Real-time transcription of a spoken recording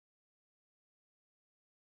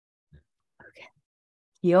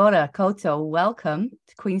Kia ora, Koto. Welcome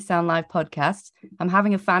to Queenstown Live Podcast. I'm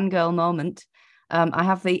having a fangirl moment. I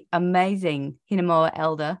have the amazing Hinamoa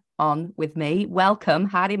Elder on with me. Welcome,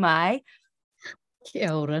 haere mai.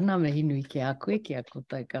 Kia ora, ngā mihi nui ki a koe, ki a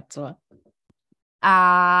koutou katoa.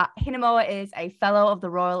 Hinamoa is a fellow of the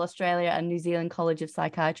Royal Australia and New Zealand College of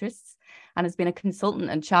Psychiatrists and has been a consultant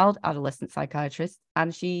and child adolescent psychiatrist.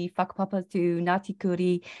 And she whakapapa to Ngāti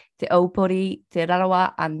Kuri, Te Aupori, Te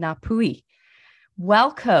Rarawa and Ngā Pui.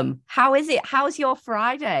 Welcome. How is it? How's your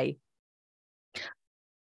Friday?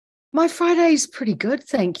 My Friday's pretty good,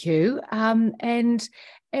 thank you. And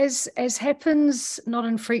as happens not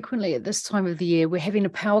infrequently at this time of the year, we're having a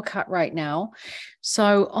power cut right now.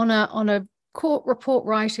 So on a court report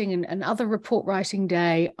writing and other report writing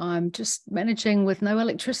day, I'm just managing with no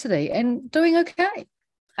electricity and doing okay.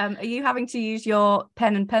 Are you having to use your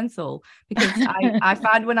pen and pencil? Because I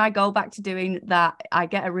find when I go back to doing that, I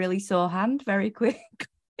get a really sore hand very quickly.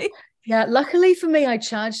 Yeah, luckily for me, I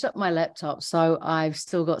charged up my laptop, so I've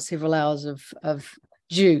still got several hours of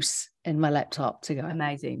juice in my laptop to go.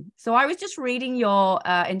 Amazing. So I was just reading your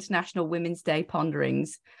International Women's Day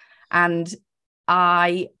ponderings, and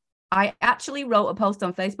I actually wrote a post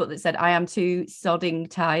on Facebook that said, I am too sodding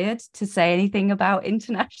tired to say anything about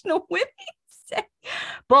International Women's Day.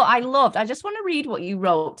 But I just want to read what you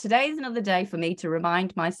wrote. Today is another day for me to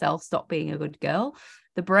remind myself, stop being a good girl.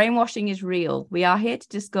 The brainwashing is real. We are here to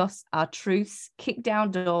discuss our truths, kick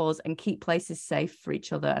down doors, and keep places safe for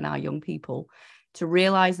each other and our young people to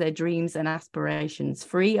realize their dreams and aspirations,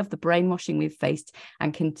 free of the brainwashing we've faced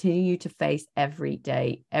and continue to face every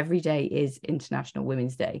day. Every day is International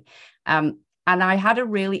Women's Day. And I had a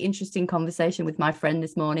really interesting conversation with my friend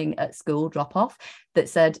this morning at school drop-off that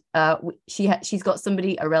said she's got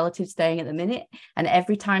a relative staying at the minute, and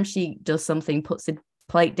every time she does something, puts a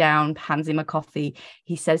plate down, hands him a coffee,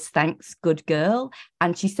 he says, thanks, good girl.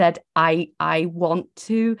 And she said, I want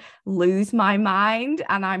to lose my mind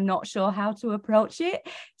and I'm not sure how to approach it.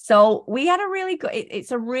 So we had a really good,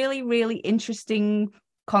 it's a really, really interesting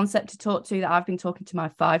concept to talk to that I've been talking to my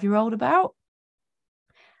 5-year-old about.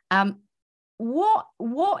 How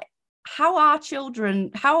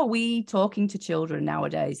are we talking to children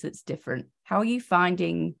nowadays that's different? How are you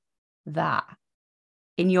finding that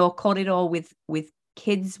in your corridor with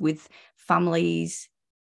kids, with families?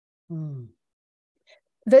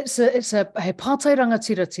 It's a he pātai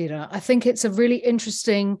rangatira. I think it's a really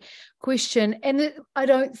interesting question, and I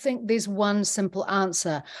don't think there's one simple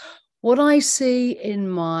answer. What I see in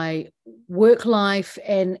my work life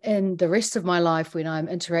and in the rest of my life when I'm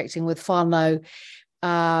interacting with whānau,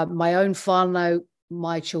 my own whānau,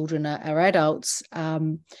 my children are adults.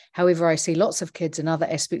 However, I see lots of kids in other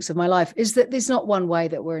aspects of my life, is that there's not one way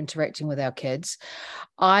that we're interacting with our kids.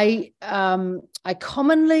 I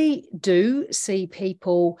commonly do see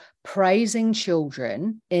people praising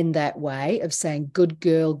children in that way of saying, good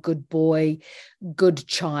girl, good boy, good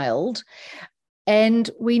child. And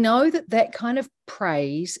we know that kind of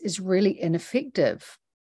praise is really ineffective.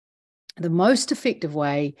 The most effective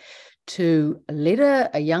way to let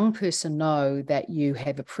a young person know that you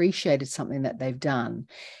have appreciated something that they've done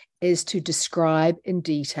is to describe in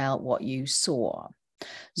detail what you saw.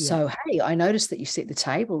 Yeah. So, hey, I noticed that you set the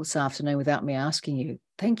table this afternoon without me asking you.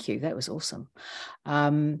 Thank you. That was awesome.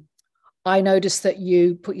 I noticed that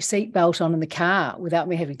you put your seatbelt on in the car without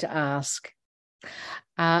me having to ask.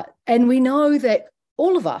 And we know that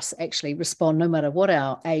all of us actually respond, no matter what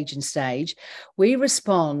our age and stage, we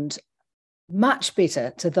respond much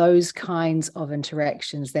better to those kinds of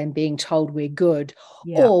interactions than being told we're good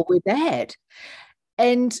or we're bad.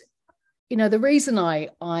 And, you know, the reason I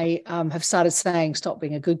have started saying stop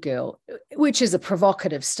being a good girl, which is a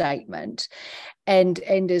provocative statement, and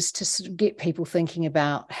is to sort of get people thinking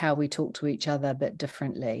about how we talk to each other a bit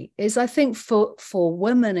differently, is I think for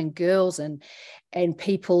women and girls and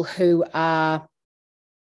people who are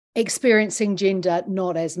experiencing gender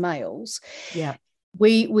not as males,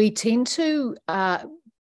 we tend to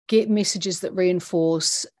get messages that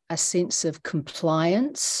reinforce a sense of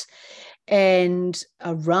compliance and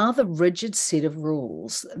a rather rigid set of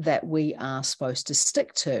rules that we are supposed to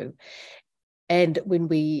stick to. And when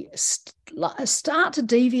we start to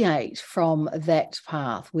deviate from that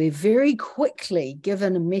path, we're very quickly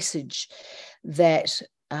given a message that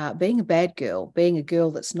being a bad girl, being a girl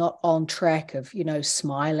that's not on track of, you know,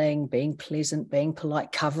 smiling, being pleasant, being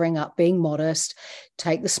polite, covering up, being modest,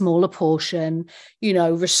 take the smaller portion, you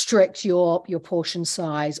know, restrict your portion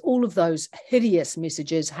size, all of those hideous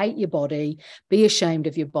messages, hate your body, be ashamed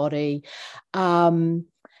of your body, and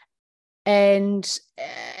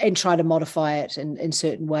try to modify it in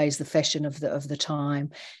certain ways, the fashion of the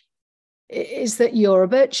time. is that you're a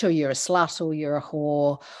bitch, or you're a slut, or you're a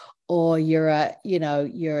whore, or you're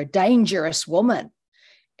a dangerous woman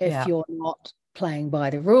if you're not playing by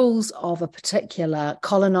the rules of a particular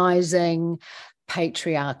colonizing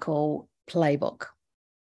patriarchal playbook.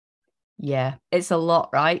 Yeah, it's a lot,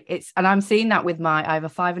 right? And I'm seeing that with I have a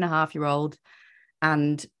 5.5-year-old,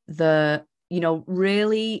 and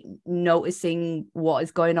really noticing what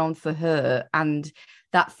is going on for her, and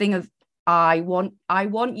that thing of I want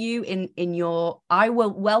you I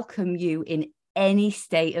will welcome you in any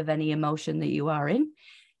state of any emotion that you are in.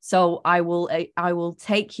 So I will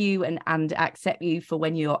take you and accept you for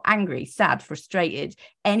when you're angry, sad, frustrated,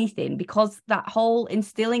 anything, because that whole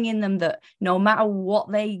instilling in them that no matter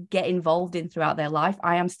what they get involved in throughout their life,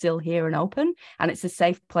 I am still here and open, and it's a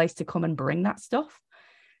safe place to come and bring that stuff.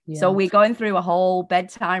 Yeah. So we're going through a whole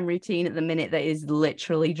bedtime routine at the minute that is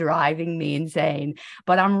literally driving me insane.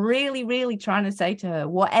 But I'm really, really trying to say to her,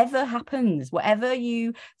 whatever happens, whatever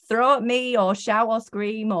you throw at me or shout or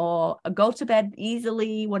scream or go to bed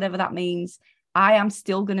easily, whatever that means, I am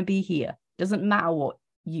still going to be here. Doesn't matter what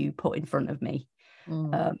you put in front of me.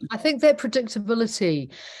 I think that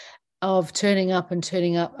predictability of turning up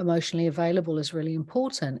emotionally available is really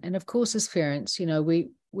important. And of course, as parents,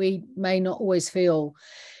 we may not always feel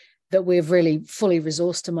that we've really fully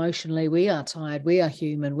resourced emotionally. We are tired. We are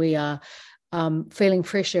human. We are feeling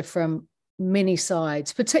pressure from many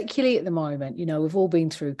sides, particularly at the moment. We've all been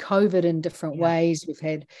through COVID in different ways.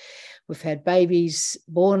 We've had babies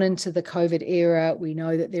born into the COVID era. We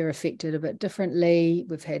know that they're affected a bit differently.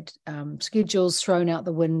 We've had schedules thrown out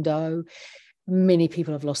the window. Many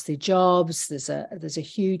people have lost their jobs. There's a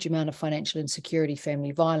huge amount of financial insecurity.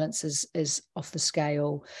 Family violence is off the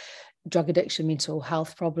scale. Drug addiction, mental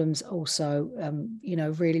health problems also,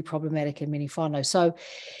 really problematic in many whānau. So,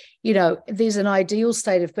 there's an ideal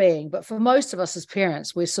state of being, but for most of us as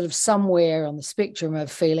parents, we're sort of somewhere on the spectrum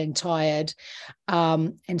of feeling tired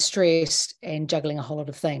and stressed and juggling a whole lot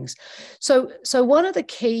of things. So one of the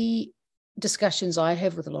key discussions I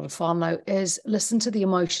have with a lot of whānau is listen to the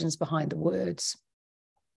emotions behind the words.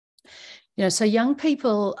 So young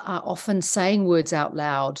people are often saying words out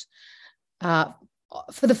loud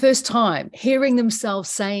for the first time, hearing themselves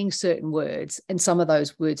saying certain words, and some of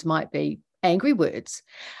those words might be angry words,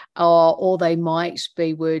 or they might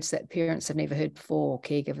be words that parents have never heard before, or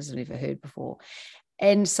caregivers have never heard before.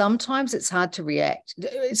 And sometimes it's hard to react.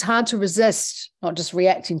 It's hard to resist not just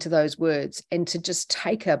reacting to those words, and to just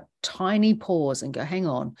take a tiny pause and go, hang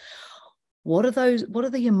on, what are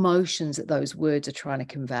the emotions that those words are trying to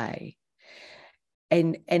convey?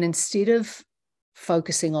 And instead of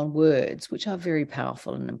focusing on words, which are very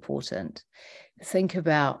powerful and important, think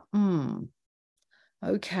about,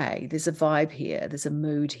 okay, there's a vibe here, there's a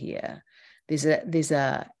mood here, there's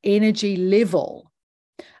a energy level.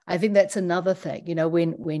 I think that's another thing,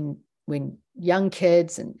 when young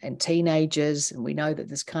kids and teenagers, and we know that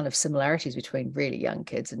there's kind of similarities between really young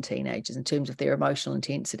kids and teenagers in terms of their emotional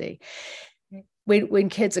intensity. When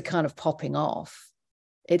kids are kind of popping off,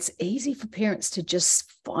 it's easy for parents to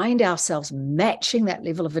just find ourselves matching that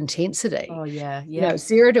level of intensity. Oh, yeah.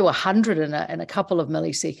 0 to 100 in a couple of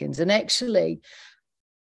milliseconds. And actually,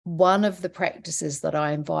 one of the practices that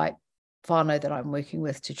I invite whānau that I'm working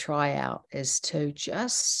with to try out is to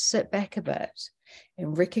just sit back a bit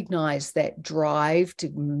and recognize that drive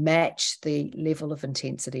to match the level of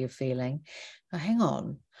intensity of feeling. Now, hang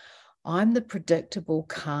on. I'm the predictable,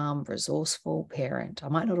 calm, resourceful parent. I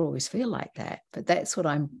might not always feel like that, but that's what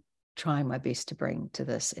I'm trying my best to bring to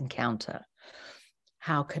this encounter.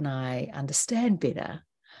 How can I understand better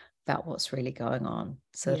about what's really going on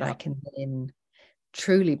so that I can then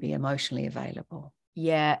truly be emotionally available?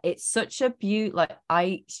 Yeah, it's such a beauty. Like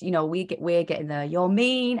we're getting there. You're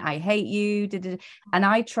mean. I hate you. And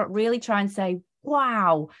I really try and say,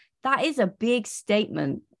 wow, that is a big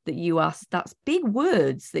statement that you asked. That's big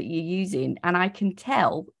words that you're using. And I can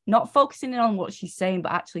tell, not focusing on what she's saying,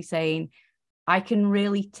 but actually saying, I can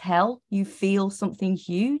really tell you feel something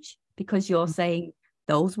huge because you're saying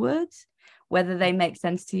those words, whether they make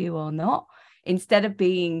sense to you or not, instead of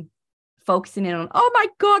focusing in on, oh my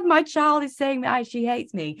God, my child is saying that she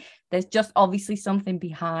hates me. There's just obviously something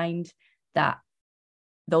behind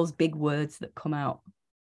those big words that come out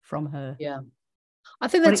from her. Yeah. I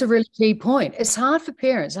think that's a really key point. It's hard for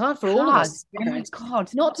parents, all of us parents,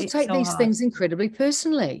 not to take these things incredibly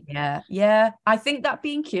personally. Yeah. I think that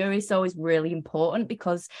being curious though is really important,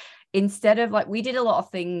 because instead of we did a lot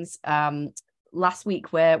of things last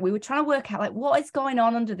week where we were trying to work out what is going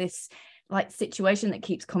on under this like situation that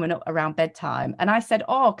keeps coming up around bedtime. And I said,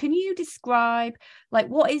 oh, can you describe like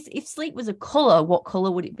what is, if sleep was a color, what color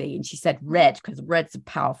would it be? And she said red, because red's a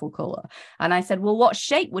powerful color. And I said, well, what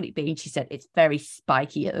shape would it be? And she said, it's very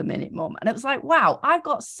spiky at the minute, Mum. And it was like, wow, I've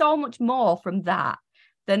got so much more from that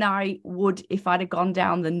than I would if I'd have gone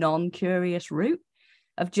down the non-curious route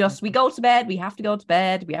of just, we go to bed, we have to go to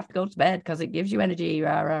bed because it gives you energy,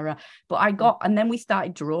 rah, rah, rah. But and then we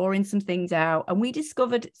started drawing some things out, and we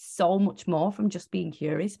discovered so much more from just being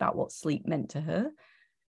curious about what sleep meant to her.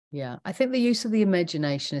 Yeah, I think the use of the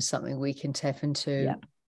imagination is something we can tap into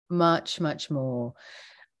much, much more.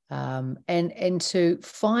 And to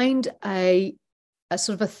find a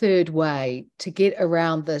sort of a third way to get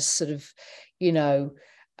around this sort of,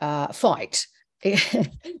 fight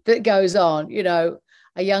that goes on,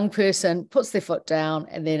 a young person puts their foot down,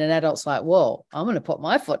 and then an adult's like, whoa, I'm going to put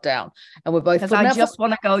my foot down. And we're both because I just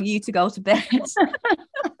want to go, you to go to bed.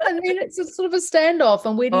 And then it's a sort of a standoff.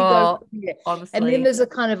 And where do you go from here? Honestly. And then there's a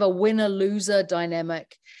kind of a winner-loser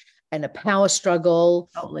dynamic and a power struggle.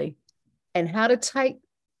 Totally. And how to take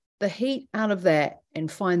the heat out of that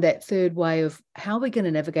and find that third way of how we're going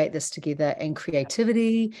to navigate this together. And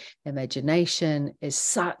creativity, imagination is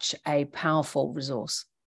such a powerful resource.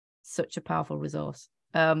 Such a powerful resource.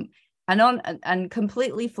 And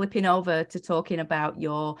completely flipping over to talking about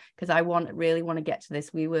because I really want to get to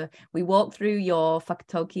this. We walked through your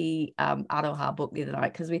Whakatoki Aroha book the other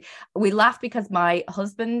night, because we laughed because my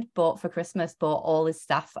husband bought all his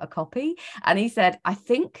staff a copy, and he said, I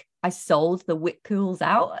think I sold the Whitcools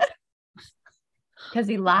out. Because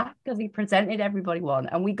he laughed, because he presented everybody one,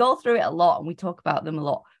 and we go through it a lot and we talk about them a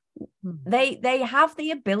lot. They have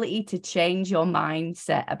the ability to change your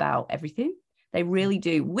mindset about everything. They really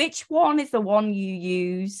do. Which one is the one you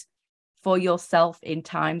use for yourself in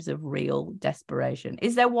times of real desperation?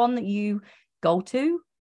 Is there one that you go to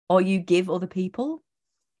or you give other people?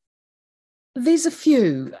 There's a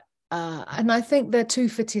few. And I think the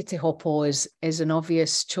Tūwhiti Te Hopo is an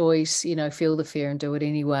obvious choice, feel the fear and do it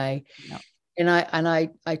anyway. Yeah. And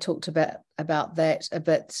I talked about that a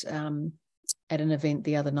bit at an event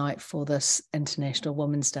the other night for this International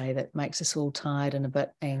Women's Day that makes us all tired and a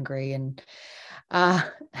bit angry and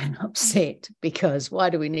upset, because why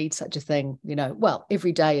do we need such a thing? Well,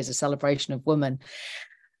 every day is a celebration of women,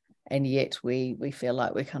 and yet we feel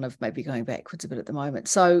like we're kind of maybe going backwards a bit at the moment.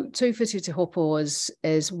 So Tūwhiti Te Hopo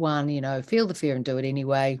is one, feel the fear and do it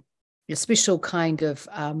anyway. A special kind of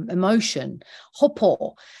emotion.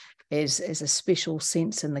 Hopo is a special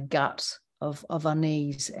sense in the gut of our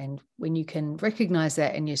knees. And when you can recognize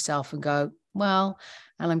that in yourself and go, well,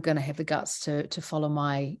 and I'm going to have the guts to follow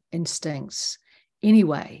my instincts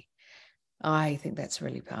anyway, I think that's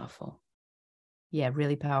really powerful. Yeah,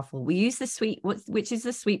 really powerful. We use which is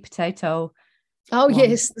the sweet potato. Oh, one.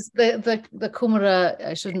 Yes, the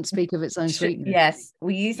kumara shouldn't speak of its own sweetness. Yes,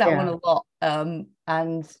 we use that one a lot. And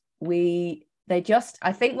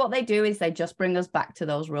I think what they do is they just bring us back to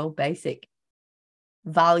those real basic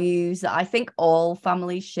values that I think all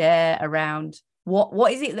families share around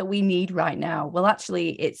what is it that we need right now. Well,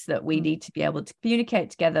 actually, it's that we need to be able to communicate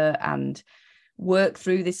together and work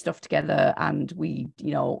through this stuff together, and we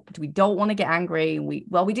don't want to get angry, and we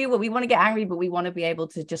want to get angry, but we want to be able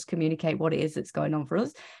to just communicate what it is that's going on for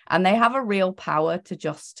us. And they have a real power to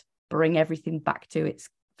just bring everything back to its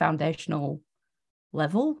foundational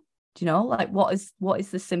level. Like what is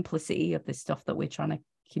the simplicity of this stuff that we're trying to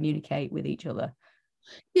communicate with each other?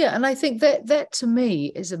 Yeah, and I think that to me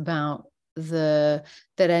is about that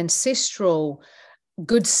ancestral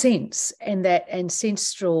good sense and that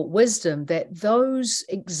ancestral wisdom, that those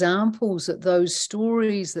examples, that those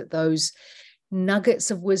stories, that those nuggets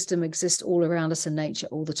of wisdom exist all around us in nature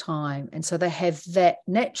all the time. And so they have that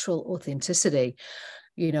natural authenticity.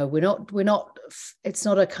 We're not, it's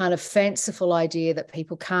not a kind of fanciful idea that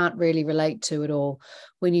people can't really relate to at all.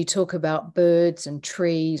 When you talk about birds and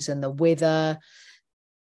trees and the weather,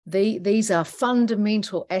 these are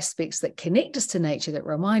fundamental aspects that connect us to nature, that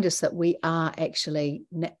remind us that we are actually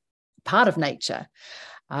part of nature.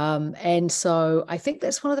 And so I think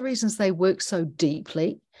that's one of the reasons they work so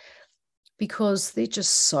deeply, because they're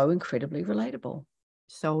just so incredibly relatable.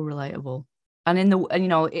 So relatable. And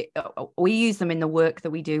we use them in the work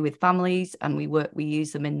that we do with families, and we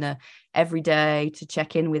use them in the everyday to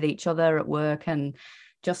check in with each other at work, and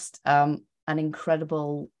just an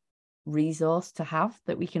incredible resource to have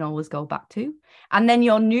that we can always go back to. And then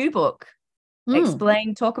your new book,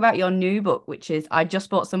 talk about your new book, which is, I just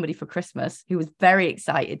bought somebody for Christmas who was very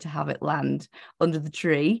excited to have it land under the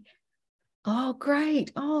tree. Oh,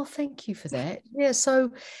 great. Oh, thank you for that. Yeah.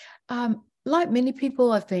 So like many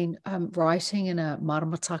people, I've been writing in a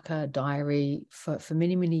Maramataka diary for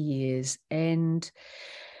many, many years. And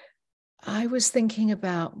I was thinking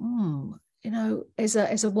about,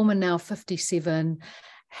 as a woman now 57,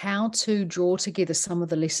 how to draw together some of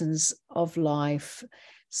the lessons of life,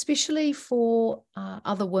 especially for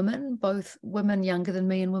other women, both women younger than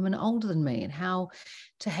me and women older than me, and how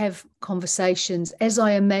to have conversations as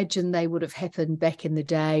I imagine they would have happened back in the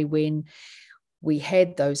day when we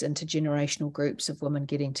had those intergenerational groups of women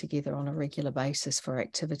getting together on a regular basis for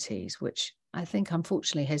activities, which I think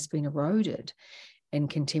unfortunately has been eroded in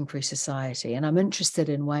contemporary society. And I'm interested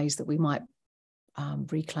in ways that we might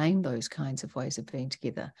reclaim those kinds of ways of being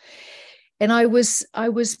together. And I was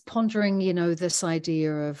pondering, this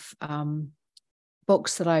idea of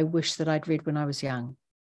books that I wish that I'd read when I was young,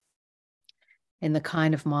 and the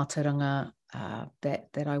kind of mātauranga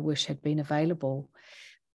that I wish had been available,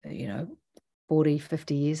 40,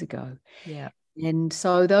 50 years ago. Yeah. And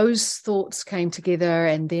so those thoughts came together,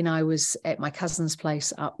 and then I was at my cousin's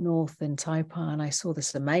place up north in Taipa, and I saw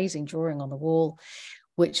this amazing drawing on the wall,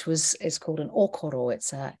 which is called an okoro.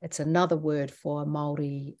 It's another word for a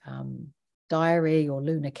Māori diary or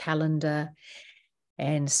lunar calendar.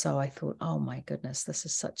 And so I thought, oh my goodness, this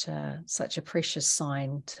is such a precious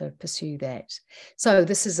sign to pursue that. So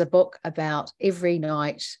this is a book about every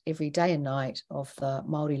day and night of the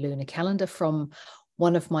Māori lunar calendar from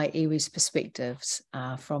one of my iwi's perspectives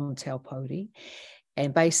from Te Aupōuri,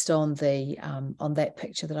 and based on that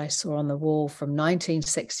picture that I saw on the wall from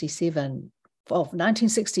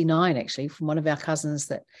 1969 actually, from one of our cousins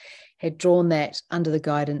that had drawn that under the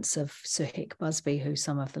guidance of Sir Heck Busby, who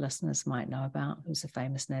some of the listeners might know about, who's a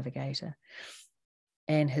famous navigator,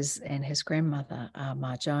 and his grandmother,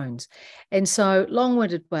 Ma Jones. And so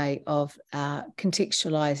long-winded way of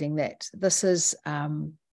contextualizing that this is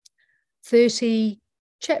 30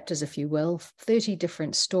 chapters, if you will, 30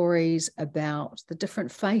 different stories about the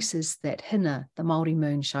different faces that Hina, the Māori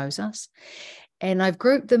moon, shows us. And I've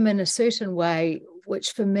grouped them in a certain way,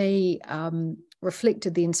 which for me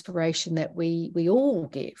reflected the inspiration that we all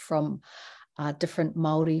get from different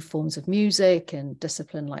Māori forms of music and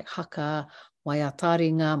discipline like haka,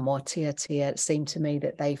 waiataringa, motiatia. It seemed to me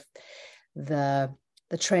that the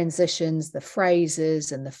transitions, the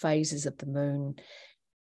phrases and the phases of the moon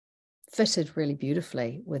fitted really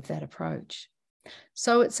beautifully with that approach.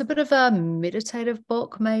 So it's a bit of a meditative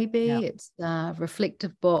book, maybe. Yeah. It's a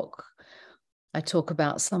reflective book. I talk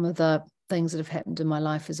about some of the things that have happened in my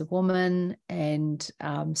life as a woman, and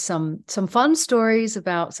some fun stories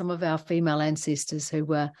about some of our female ancestors who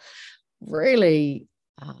were really,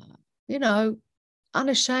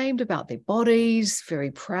 unashamed about their bodies,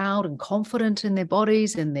 very proud and confident in their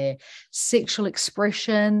bodies and their sexual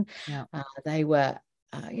expression. Yeah. They were,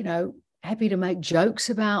 happy to make jokes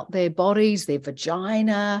about their bodies, their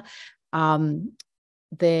vagina,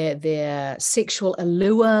 their sexual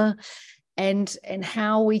allure, and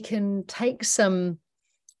how we can take some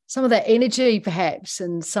of that energy perhaps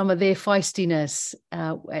and some of their feistiness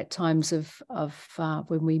at times of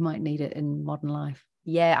when we might need it in modern life.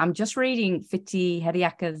 Yeah, I'm just reading Whiti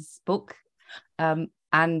Heriaka's book,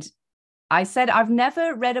 and I said I've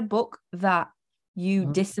never read a book that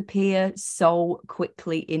you disappear so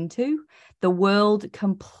quickly into. The world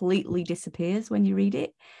completely disappears when you read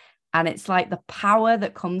it. And it's like the power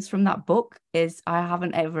that comes from that book is I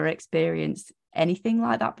haven't ever experienced anything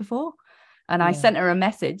like that before. And I sent her a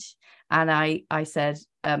message and I said,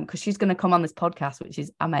 because she's going to come on this podcast, which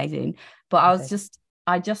is amazing. But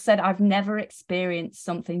I just said, I've never experienced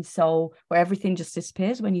something so where everything just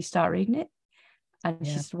disappears when you start reading it. And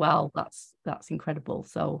she said, well, that's incredible.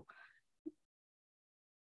 So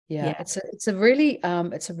yeah, it's a really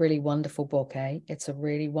wonderful book, eh? It's a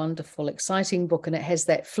really wonderful, exciting book, and it has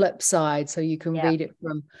that flip side, so you can read it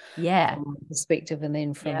from one perspective and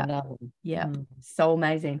then from another. Yeah, so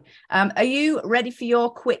amazing. Are you ready for your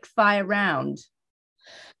quick fire round?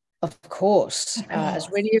 Of course,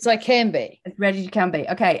 as ready as I can be. As ready as you can be.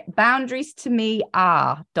 Okay, boundaries to me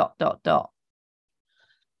are ...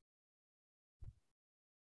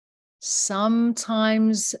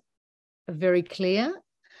 Sometimes very clear,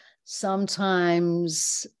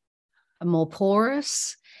 sometimes more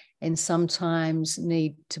porous, and sometimes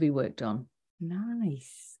need to be worked on.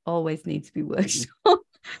 Nice. Always need to be worked on.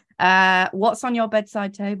 What's on your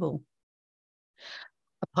bedside table?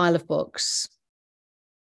 A pile of books.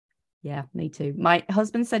 Yeah, me too. My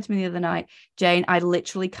husband said to me the other night, Jane, I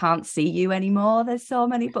literally can't see you anymore. There's so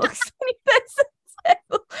many books on your bedside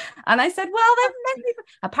table. And I said, well,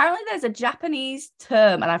 apparently there's a Japanese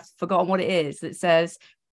term, and I've forgotten what it is, that says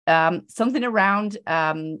something around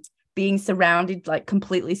being surrounded, like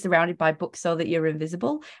completely surrounded by books so that you're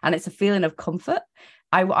invisible. And it's a feeling of comfort.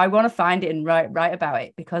 I want to find it and write about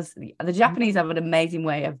it, because the Japanese have an amazing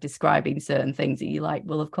way of describing certain things that you like.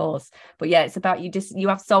 Well, of course, but yeah, it's about you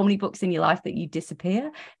have so many books in your life that you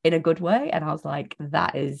disappear in a good way. And I was like,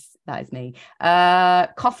 that is me.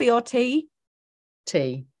 Coffee or tea?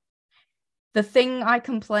 Tea. The thing I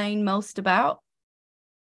complain most about?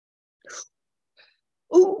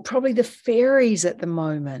 Oh, probably the ferries at the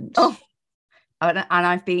moment. Oh, and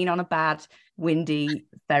I've been on a bad windy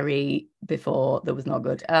ferry before that was not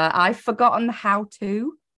good. I've forgotten how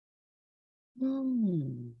to. I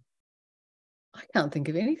can't think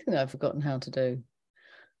of anything I've forgotten how to do.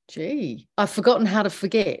 Gee, I've forgotten how to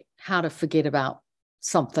forget about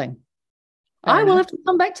something. I will have to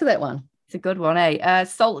come back to that one. It's a good one, eh?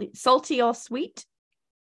 Salty or sweet?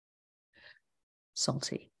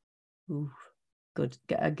 Salty. Ooh, good.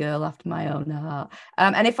 Get a girl after my own heart.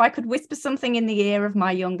 And if I could whisper something in the ear of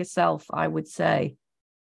my younger self, I would say,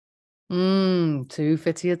 Tu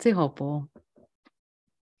whitia te hopo.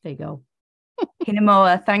 There you go.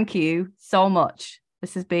 Hinemoa, thank you so much.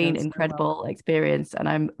 This has been an incredible experience, and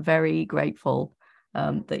I'm very grateful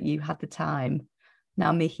that you had the time.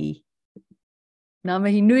 Ngā mihi. Ngā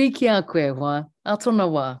mihi nui ki a koe, hoa. Atona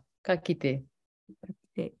wā. Ka kite.